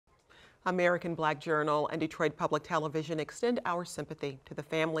American Black Journal and Detroit Public Television extend our sympathy to the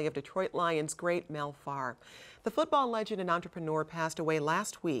family of Detroit Lions great Mel Farr. The football legend and entrepreneur passed away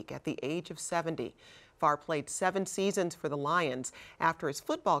last week at the age of 70. Farr played 7 seasons for the Lions. After his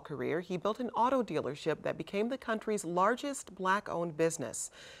football career, he built an auto dealership that became the country's largest Black-owned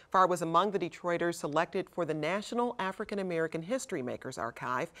business. Farr was among the Detroiters selected for the National African American HistoryMakers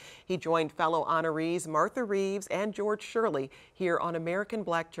Archive. He joined fellow honorees Martha Reeves and George Shirley here on American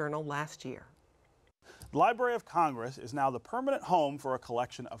Black Journal last year. The Library of Congress is now the permanent home for a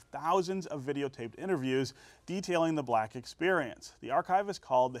collection of thousands of videotaped interviews detailing the Black experience. The archive is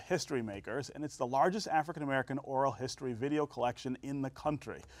called the HistoryMakers, and it's the largest African-American oral history video collection in the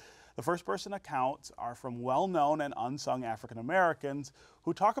country. The first-person accounts are from well-known and unsung African-Americans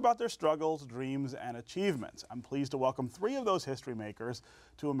who talk about their struggles, dreams, and achievements. I'm pleased to welcome 3 of those history makers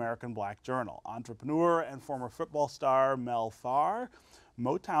to American Black Journal: entrepreneur and former football star Mel Farr,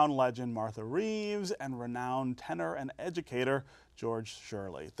 Motown legend Martha Reeves, and renowned tenor and educator George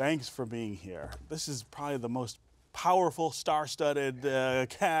Shirley. Thanks for being here. This is probably the most powerful, star-studded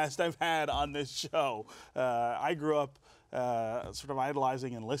cast I've had on this show. I grew up sort of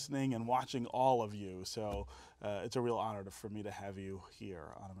idolizing and listening and watching all of you, so it's a real honor for me to have you here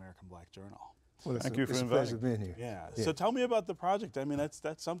on American Black Journal. Well, Thank you for inviting. It's a pleasure being here. Yeah. So tell me about the project. I mean,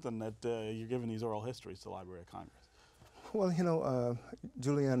 that's something that you're giving these oral histories to the Library of Congress. Well, you know,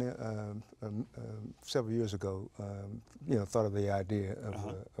 Juliana, several years ago, you know, thought of the idea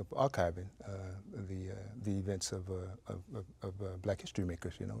of archiving the events of Black History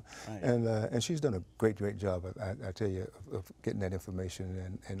Makers, you know, right. And she's done a great job, I tell you, of getting that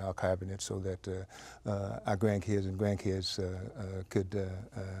information and archiving it so that our grandkids and grandkids could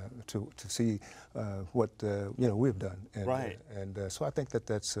to see what you know we've done, and, right. So I think that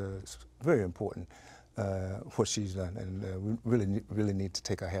that's very important. What she's done, and we really need to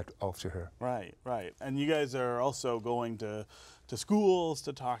take our hat off to her. Right, right. And you guys are also going to schools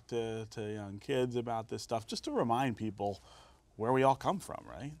to talk to young kids about this stuff, just to remind people where we all come from,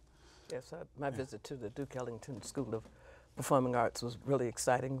 right? Yes, my visit to the Duke Ellington School of Performing Arts was really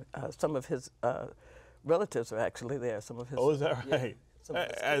exciting. Some of his relatives are actually there. Some of his. Oh, is that right? Yeah,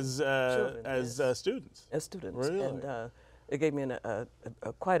 as students. As students, really? And it gave me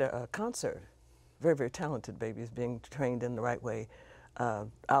quite a concert. Very talented babies being trained in the right way. I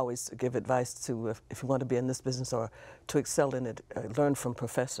always give advice to, if you want to be in this business or to excel in it, learn from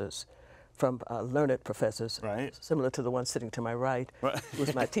professors, from learned professors, right. Similar to the one sitting to my right, who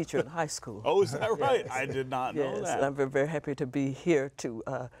was my teacher in high school. Oh, is that right? Yes. I did not know that. Yes, I'm very happy to be here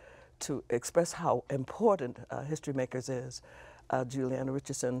to express how important History Makers is. Juliana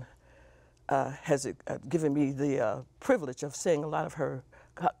Richardson has given me the privilege of seeing a lot of her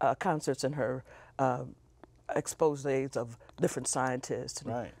concerts and her exposés of different scientists.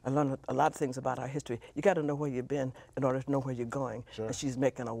 And right. I learned a lot of things about our history. You got to know where you've been in order to know where you're going. Sure. And she's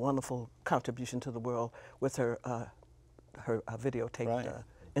making a wonderful contribution to the world with her videotaped right.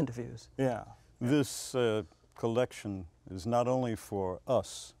 interviews. Yeah. This collection is not only for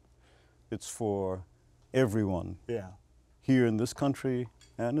us, it's for everyone here in this country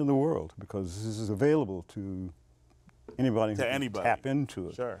and in the world, because this is available to anybody who can tap into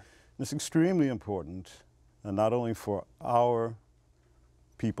it. Sure. It's extremely important, not only for our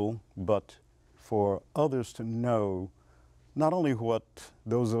people, but for others to know not only what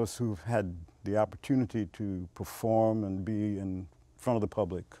those of us who've had the opportunity to perform and be in front of the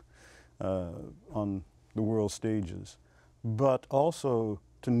public on the world stages, but also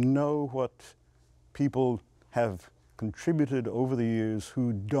to know what people have contributed over the years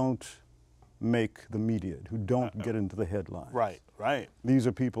who don't make the media, who don't get into the headlines. Right, right. These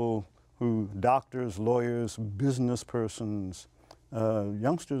are people who, doctors, lawyers, business persons,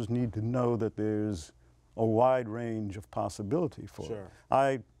 youngsters need to know that there's a wide range of possibility for it.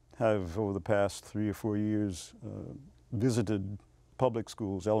 I have, over the past 3 or 4 years, visited public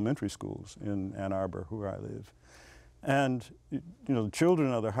schools, elementary schools in Ann Arbor, where I live. And you know, the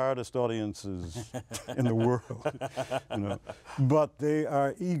children are the hardest audiences in the world, you know. But they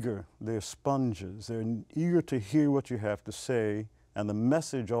are eager, they're sponges, they're eager to hear what you have to say, and the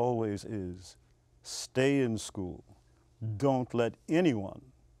message always is, stay in school. Don't let anyone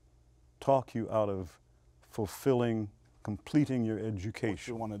talk you out of fulfilling, completing your education. What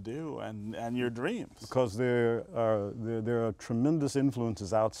you want to do and your dreams. Because there are tremendous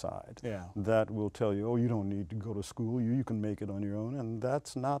influences outside that will tell you, oh, you don't need to go to school, you can make it on your own, and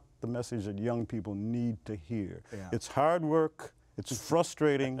that's not the message that young people need to hear. It's hard work, it's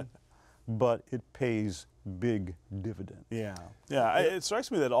frustrating, but it pays big dividends. It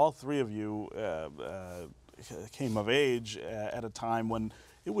strikes me that all 3 of you came of age at a time when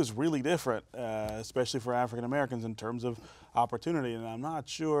it was really different, especially for African Americans in terms of opportunity. And I'm not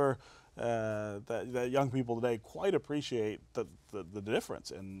sure that young people today quite appreciate the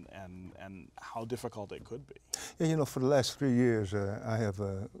difference and how difficult it could be. Yeah, you know, for the last 3 years, I have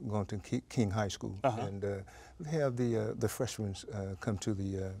gone to King High School, and we have the freshmen come to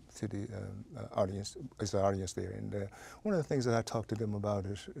the audience, as the audience there. And one of the things that I talk to them about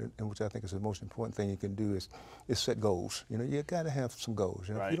is, and which I think is the most important thing you can do, is set goals. You know, you got to have some goals.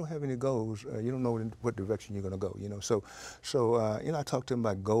 You know, if you don't have any goals, you don't know in what direction you're going to go. You know, so you know, I talk to them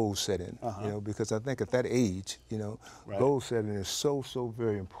about goal setting. You know, because I think at that age, you know, goal setting is so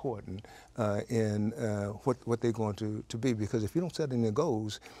very important in what they're going to be. Because if you don't set any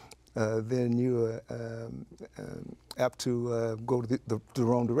goals, then you're apt to go to the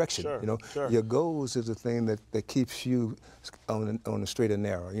wrong direction. You know, your goals is the thing that keeps you on the straight and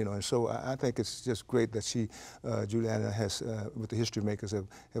narrow. You know, and so I think it's just great that Juliana has, with the HistoryMakers,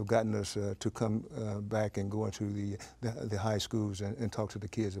 have gotten us to come back and go into the high schools and talk to the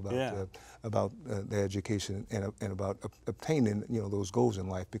kids about their education and about obtaining, you know, those goals in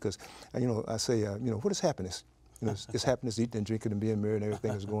life. Because you know, I say, you know, what is happiness? You know, it's happiness, eating and drinking and being married, and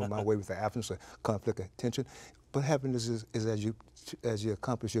everything is going my way with the absence of conflict of tension. But happiness is as you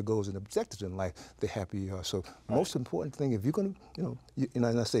accomplish your goals and objectives in life, the happier you are. So most important thing, if you're going to, you know,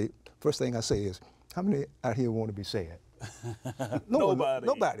 and I say, first thing I say is, how many out here want to be sad? Nobody.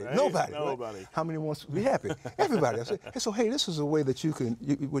 Right? Nobody. Right? How many wants to be happy? Everybody. I say, hey, so hey, this is a way that you can,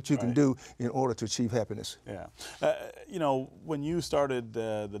 what you can do in order to achieve happiness. Yeah. You know, when you started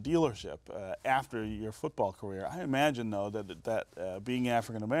the dealership after your football career, I imagine though that being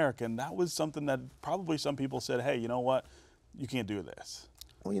African American, that was something that probably some people said, hey, you know what, you can't do this.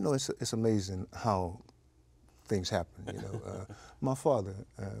 Well, you know, it's amazing how things happen. You know, my father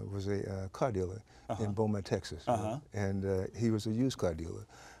was a car dealer in Beaumont, Texas, you know, and he was a used car dealer.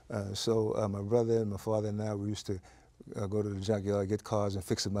 So my brother and my father and I, we used to go to the junkyard, get cars, and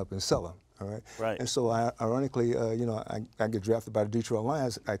fix them up and sell them. All right. Right. And so, ironically, you know, I get drafted by the Detroit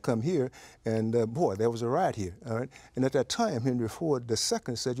Lions. I come here, and boy, there was a riot here. All right. And at that time, Henry Ford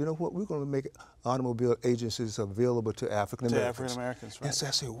II said, you know what, we're going to make automobile agencies available to African Americans. To African Americans, right. And so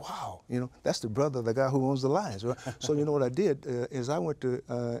I said, wow, you know, that's the brother of the guy who owns the Lions, right? So you know what I did is I went to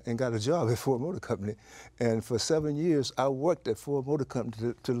and got a job at Ford Motor Company, and for 7 years I worked at Ford Motor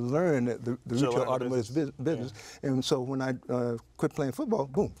Company to learn the retail automotive business. Yeah. And so when I quit playing football,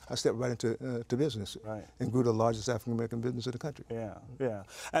 boom, I stepped right into business and grew the largest African American business in the country. Yeah, yeah.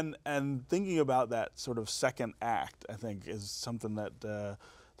 And thinking about that sort of second act, I think, is something that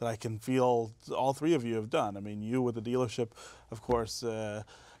I can feel all three of you have done. I mean, you with the dealership, of course,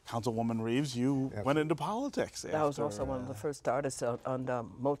 Councilwoman Reeves, you went into politics. I was also one of the first artists on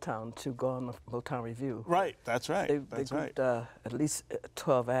Motown to go on the Motown Review. Right, that's right. They grouped at least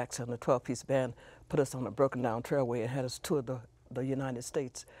 12 acts and a 12-piece band, put us on a broken down trailway and had us tour the United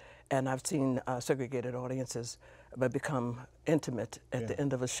States. And I've seen segregated audiences become intimate at the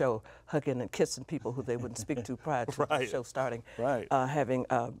end of a show, hugging and kissing people who they wouldn't speak to prior to the show starting. Right. Having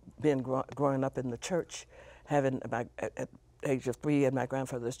been growing up in the church, having at age of 3 at my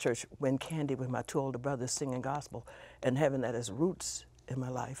grandfather's church, win candy with my 2 older brothers singing gospel, and having that as roots in my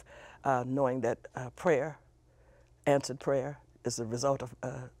life, knowing that prayer, answered prayer, is the result of,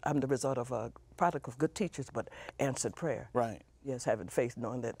 I'm the result of a product of good teachers, but answered prayer. Right. Yes, having faith,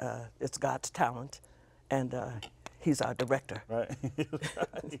 knowing that it's God's talent, and He's our director. Right.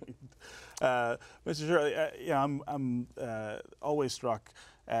 Mr. Shirley, yeah, I'm always struck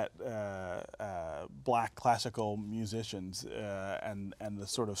at black classical musicians and the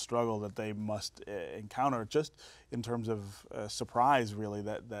sort of struggle that they must encounter, just in terms of surprise, really,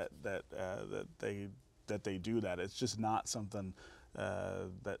 that they do that. It's just not something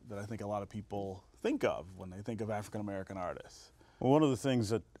that I think a lot of people think of when they think of African American artists. Well, one of the things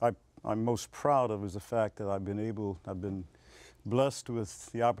that I'm most proud of is the fact that I've been blessed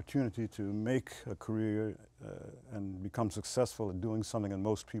with the opportunity to make a career and become successful at doing something that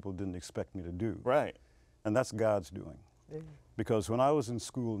most people didn't expect me to do. Right. And that's God's doing. Yeah. Because when I was in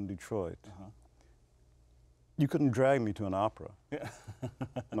school in Detroit, you couldn't drag me to an opera. Yeah.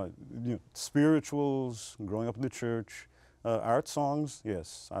 Spirituals, growing up in the church, art songs,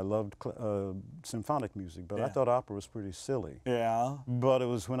 yes, I loved symphonic music, but I thought opera was pretty silly. Yeah. But it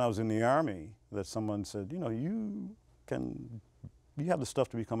was when I was in the Army that someone said, you know, you have the stuff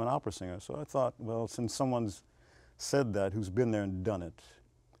to become an opera singer. So I thought, well, since someone's said that, who's been there and done it,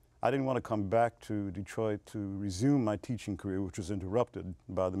 I didn't want to come back to Detroit to resume my teaching career, which was interrupted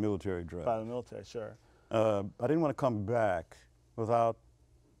by the military draft. By the military, sure. I didn't want to come back without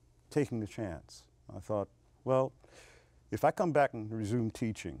taking the chance. I thought, well, if I come back and resume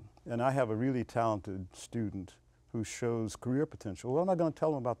teaching, and I have a really talented student who shows career potential, well, I'm not going to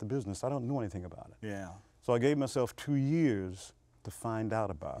tell them about the business. I don't know anything about it. Yeah. So I gave myself 2 years to find out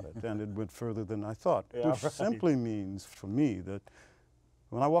about it, and it went further than I thought, which simply means for me that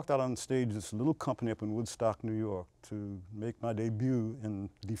when I walked out on stage, this little company up in Woodstock, New York, to make my debut in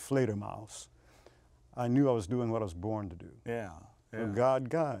Deflator Mouse, I knew I was doing what I was born to do. Yeah. So God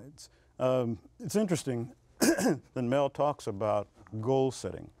guides. It's interesting that Mel talks about goal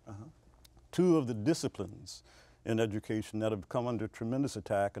setting. Two of the disciplines in education that have come under tremendous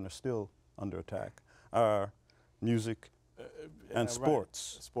attack and are still under attack are music and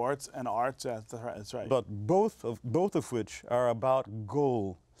sports. Right. Sports and arts, that's right. But both of which are about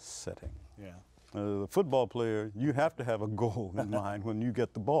goal setting. Yeah. The football player, you have to have a goal in mind when you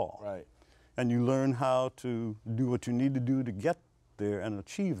get the ball. Right. And you learn how to do what you need to do to get there and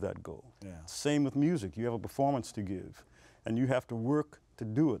achieve that goal. Yeah. Same with music. You have a performance to give, and you have to work to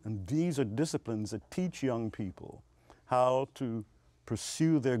do it. And these are disciplines that teach young people how to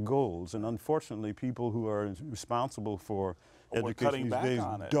pursue their goals. And unfortunately, people who are responsible for education these days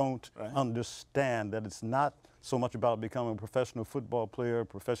don't understand that it's not so much about becoming a professional football player, a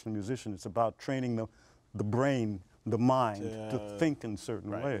professional musician. It's about training the brain, the mind to think in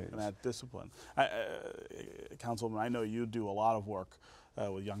certain ways. And that discipline. Councilman, I know you do a lot of work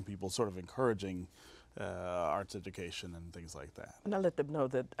with young people, sort of encouraging arts education and things like that. And I let them know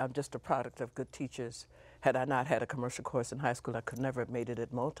that I'm just a product of good teachers. Had I not had a commercial course in high school, I could never have made it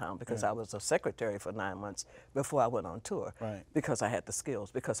at Motown because I was a secretary for 9 months before I went on tour. Right. Because I had the skills,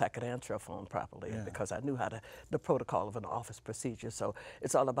 because I could answer a phone properly, and because I knew how the protocol of an office procedure. So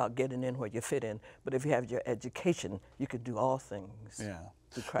it's all about getting in where you fit in. But if you have your education, you can do all things. Yeah.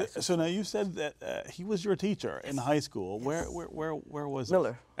 So now you said that he was your teacher in high school. Yes. Where was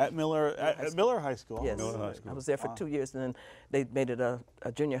Miller. it? At Miller High School. Yes. Miller High School. I was there for 2 years, and then they made it a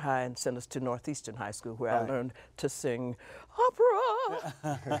junior high and sent us to Northeastern High School, where I learned to sing opera.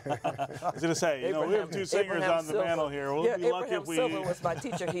 I was going to say, you know, we have two singers on the panel here. We'll be lucky if we... Silver was my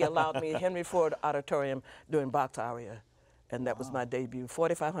teacher. He allowed me Henry Ford Auditorium doing Bach's aria. And that was my debut.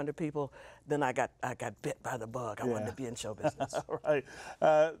 4,500 people. Then I got bit by the bug. I wanted to be in show business. Right.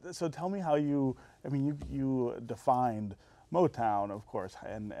 So tell me how you defined Motown, of course,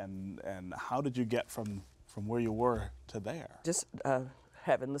 and how did you get from where you were to there? Just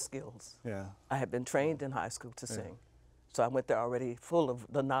having the skills. Yeah. I had been trained in high school to sing. So I went there already full of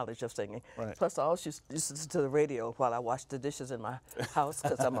the knowledge of singing. Right. Plus I also used to listen to the radio while I washed the dishes in my house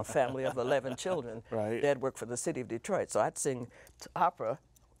because I'm a family of 11 children. Right. Dad worked for the city of Detroit, so I'd sing opera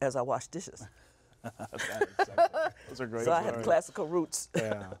as I washed dishes. Those are great. So I had classical roots.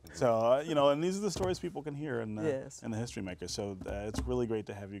 Yeah. So you know, and these are the stories people can hear in Yes. in the History Makers. So it's really great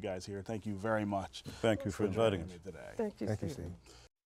to have you guys here. Thank you very much. Thank you for inviting us me today. Thank you, Thank you, Stephen. Steve.